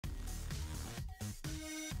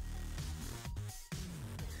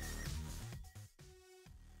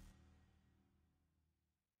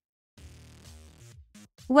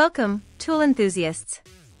Welcome, tool enthusiasts.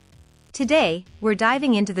 Today, we're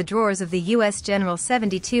diving into the drawers of the US General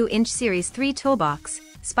 72-inch Series 3 toolbox,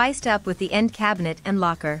 spiced up with the end cabinet and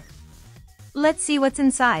locker. Let's see what's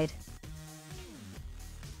inside.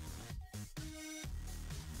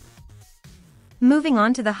 Moving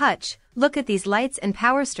on to the hutch, look at these lights and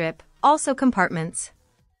power strip, also compartments.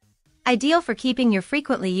 Ideal for keeping your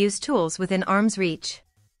frequently used tools within arm's reach.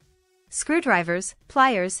 Screwdrivers,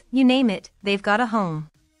 pliers, you name it, they've got a home.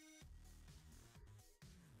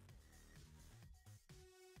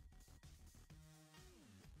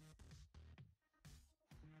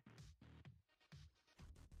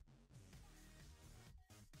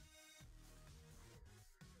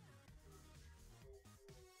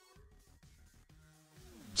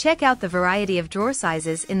 Check out the variety of drawer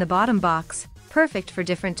sizes in the bottom box, perfect for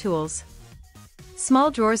different tools. Small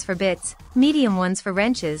drawers for bits, medium ones for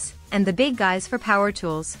wrenches, and the big guys for power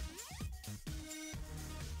tools.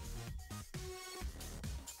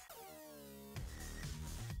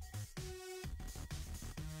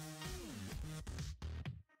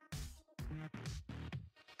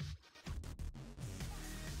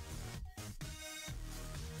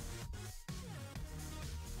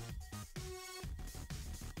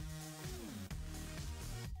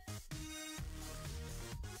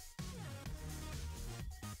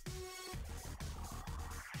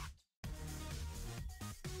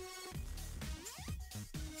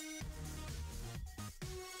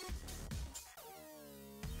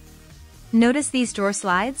 Notice these drawer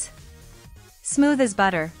slides? Smooth as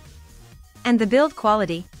butter. And the build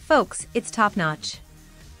quality, folks, it's top-notch.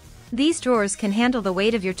 These drawers can handle the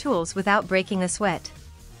weight of your tools without breaking a sweat.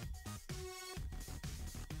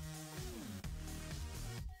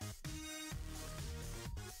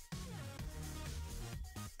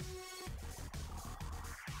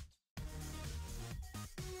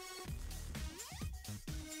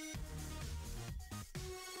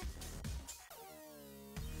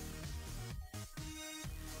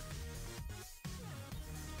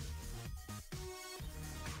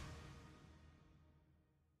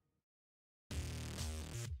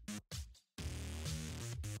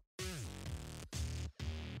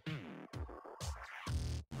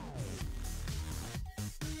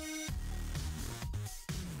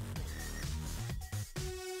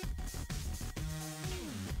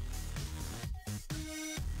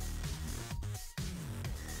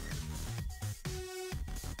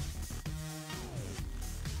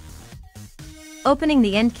 Opening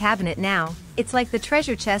the end cabinet now, it's like the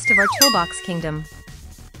treasure chest of our toolbox kingdom.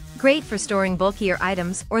 Great for storing bulkier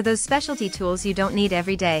items or those specialty tools you don't need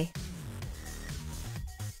every day.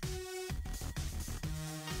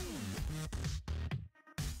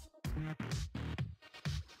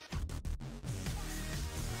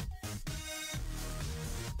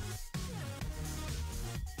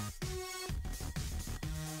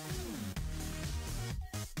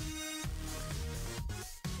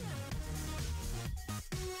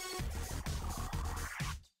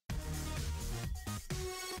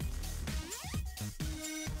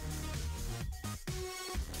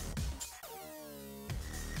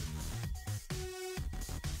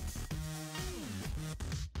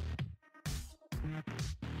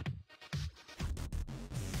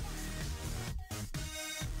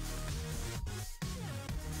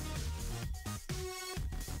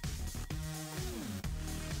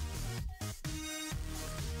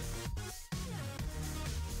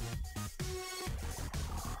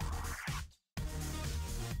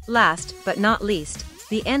 Last, but not least,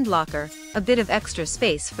 the end locker, a bit of extra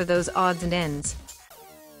space for those odds and ends.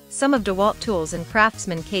 Some of DeWalt tools and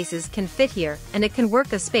Craftsman cases can fit here, and it can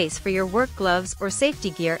work as space for your work gloves or safety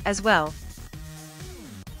gear as well.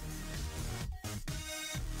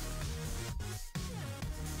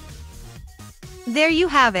 There you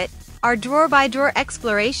have it, our drawer-by-drawer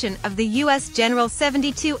exploration of the US General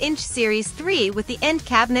 72-inch Series 3 with the end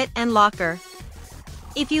cabinet and locker.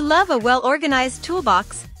 If you love a well-organized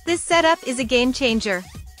toolbox, this setup is a game changer.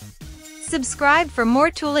 Subscribe for more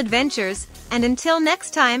tool adventures, and until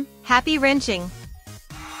next time, happy wrenching!